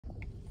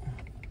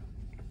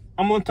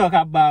I'm gonna talk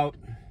about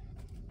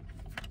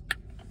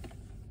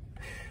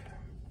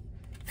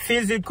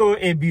physical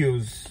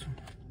abuse.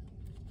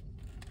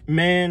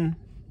 Men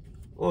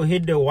who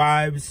hit their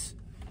wives,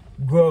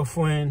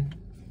 girlfriend.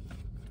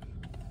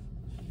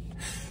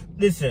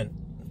 Listen,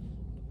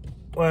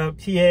 well,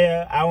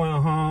 Pierre, I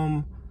went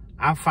home.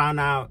 I found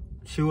out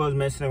she was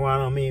messing around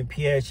on me.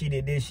 Pierre, she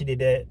did this, she did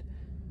that.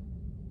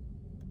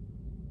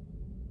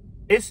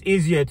 It's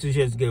easier to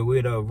just get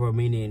rid of her,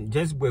 meaning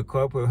just break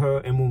up with her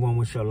and move on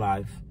with your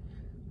life.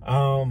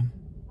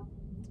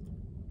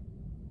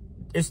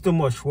 It's too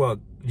much work,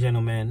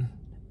 gentlemen.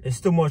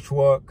 It's too much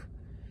work.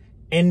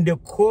 And the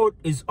court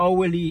is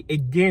already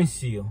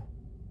against you.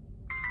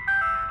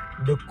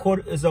 The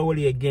court is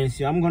already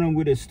against you. I'm going to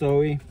read a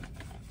story.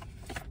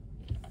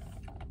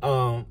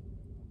 And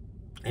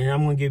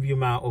I'm going to give you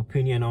my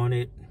opinion on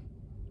it.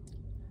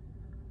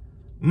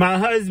 My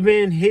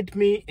husband hit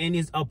me and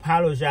is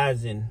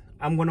apologizing.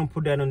 I'm going to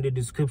put that in the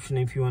description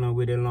if you want to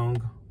read it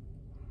along.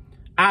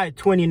 I,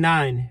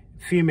 29,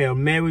 female,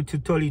 married to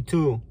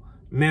 32,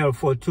 male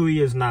for 2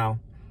 years now.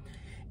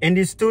 In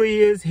these 2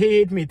 years, he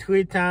hit me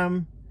 3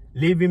 times,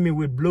 leaving me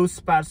with blue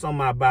spots on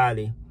my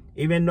body.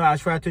 Even though I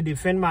tried to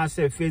defend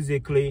myself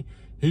physically,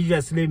 he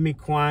just left me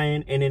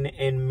crying and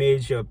in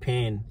major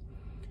pain.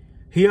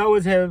 He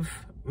always have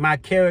my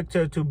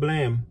character to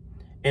blame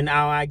and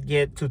how I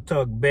get to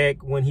talk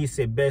back when he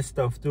say bad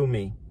stuff to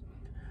me.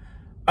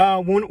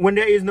 When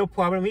there is no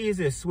problem, he is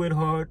a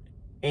sweetheart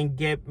and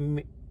get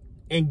me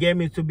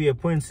to be a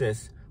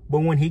princess. But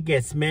when he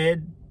gets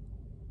mad,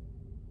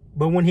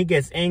 when he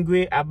gets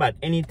angry about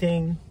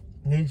anything,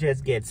 he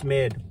just gets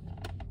mad.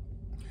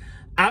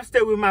 I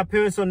stayed with my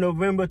parents on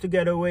November to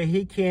get away.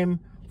 He came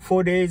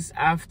 4 days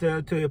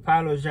after to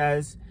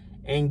apologize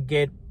and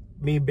get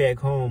me back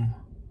home.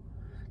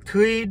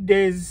 3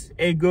 days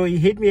ago, he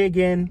hit me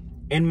again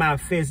in my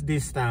face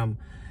this time,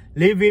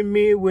 leaving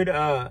me with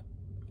a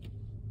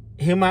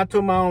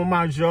hematoma on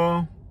my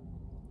jaw.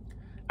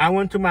 I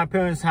went to my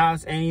parents'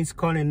 house and he's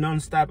calling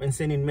nonstop and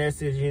sending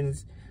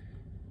messages,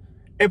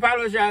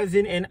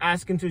 apologizing and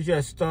asking to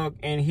just talk,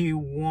 and he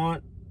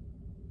want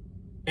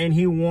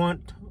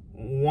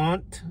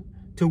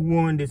to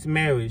ruin this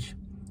marriage.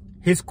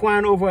 He's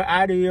crying over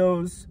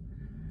audios,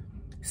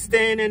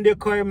 staying in the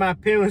car at my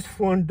parents'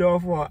 front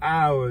door for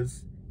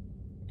hours,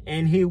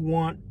 and he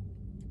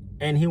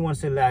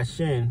wants a last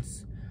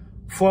chance.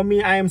 For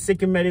me, I am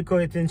seeking medical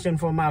attention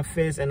for my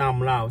face and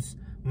I'm lost.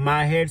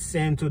 My head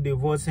saying to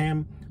divorce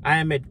him. I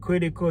am at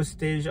critical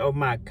stage of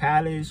my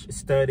college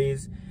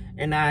studies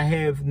and I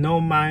have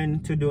no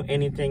mind to do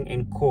anything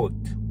in court.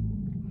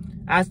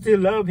 I still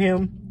love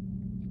him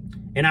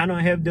and I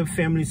don't have the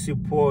family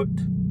support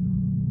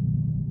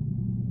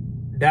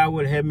that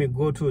will help me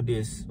go through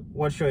this.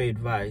 What's your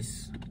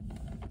advice?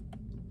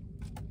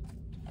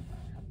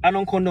 I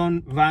don't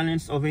condone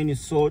violence of any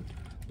sort,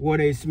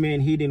 whether it's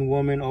man hitting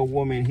woman or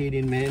woman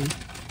hitting men.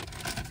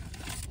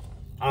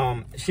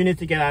 She needs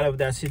to get out of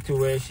that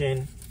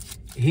situation.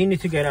 He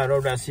needs to get out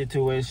of that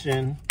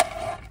situation.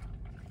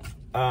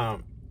 I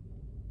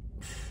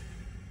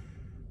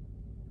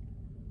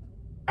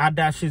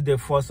doubt she's the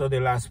first or the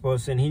last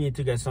person. He needs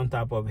to get some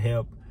type of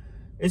help.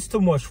 It's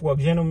too much work,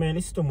 gentlemen.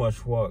 It's too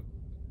much work.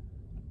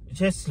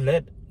 Just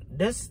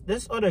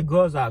there's other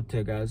girls out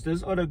there, guys.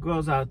 There's other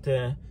girls out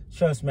there.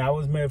 Trust me, I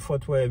was married for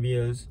 12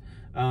 years.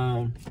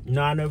 No,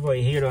 I never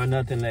hit or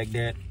nothing like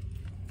that.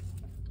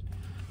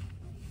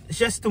 It's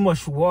just too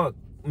much work.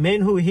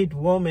 Men who hit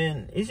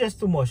women, it's just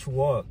too much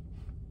work.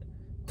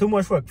 Too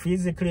much work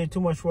physically,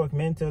 too much work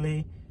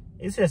mentally.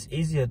 It's just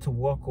easier to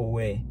walk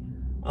away.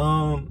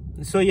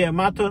 So yeah,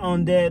 my thought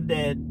on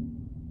that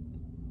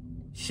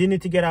she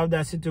need to get out of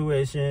that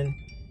situation,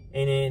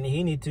 and then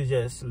he need to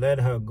just let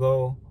her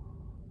go.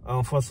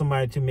 For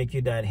somebody to make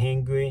you that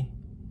angry,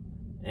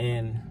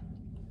 and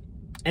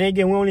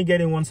again, we're only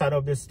getting one side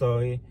of the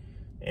story,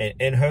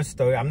 and her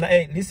story. I'm not.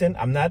 Hey, listen,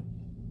 I'm not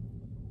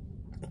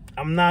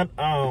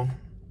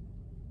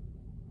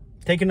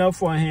taking up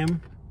for him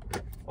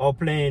or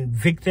playing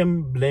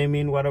victim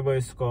blaming, whatever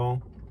it's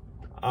called.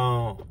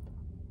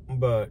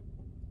 But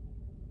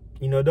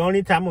you know, the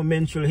only time a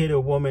man should hit a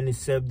woman is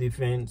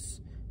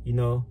self-defense. You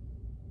know,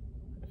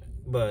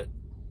 but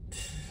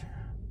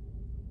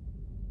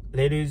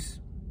ladies,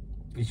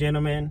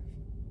 gentlemen,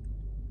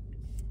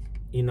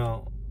 you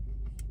know,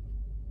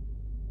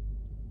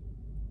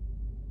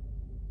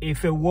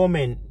 if a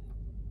woman,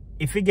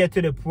 if you get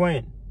to the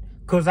point,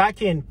 because I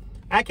can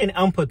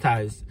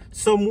empathize.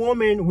 Some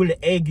woman will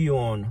egg you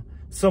on.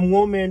 Some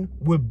woman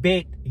will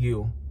bait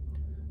you.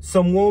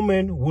 Some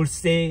woman will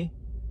say,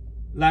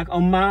 like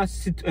in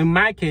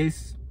my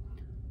case,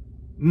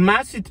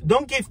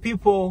 don't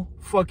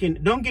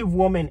give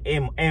women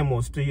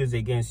ammos to use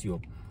against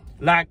you.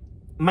 Like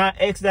my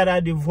ex that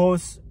I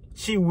divorced,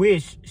 she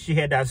wished she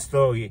had that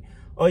story.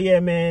 Oh yeah,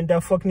 man,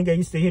 that fuck nigga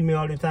used to hit me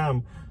all the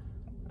time.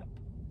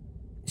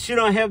 She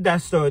don't have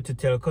that story to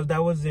tell because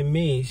that wasn't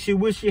me. She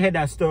wished she had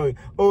that story.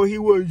 Oh, he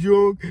was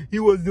young. He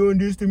was doing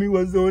this to me,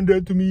 was doing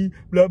that to me,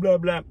 blah, blah,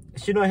 blah.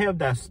 She don't have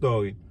that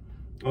story,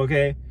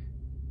 okay?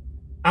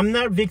 I'm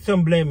not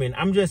victim blaming.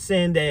 I'm just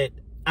saying that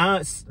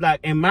like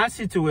in my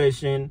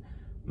situation,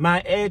 my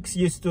ex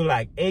used to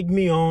like egg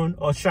me on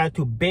or try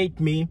to bait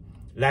me.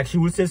 Like she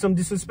would say some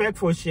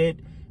disrespectful shit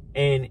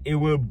and it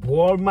will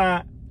boil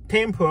my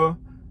temper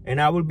and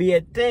I will be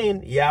at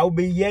 10. Yeah, I will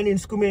be yelling,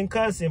 screaming,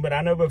 cussing, but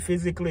I never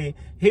physically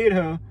hit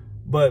her.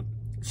 But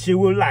she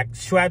will like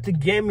try to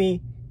get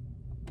me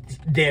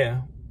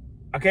there.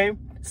 Okay?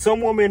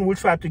 Some women will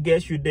try to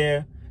get you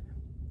there,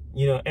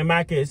 you know, in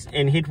my case,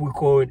 and hit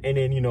record and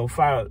then, you know,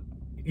 file,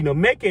 you know,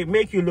 make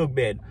you look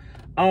bad.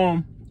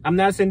 I'm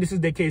not saying this is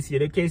the case here.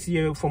 The case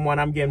here, from what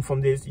I'm getting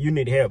from this, you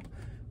need help.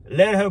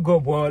 Let her go,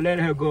 boy. Let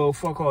her go.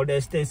 Fuck all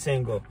that. Stay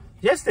single.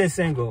 Just stay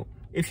single.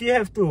 If you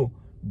have to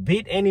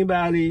beat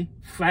anybody,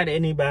 fight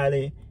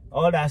anybody,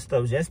 all that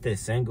stuff, just stay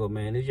single,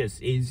 man. It's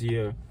just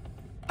easier.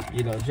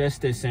 You know, just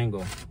stay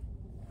single.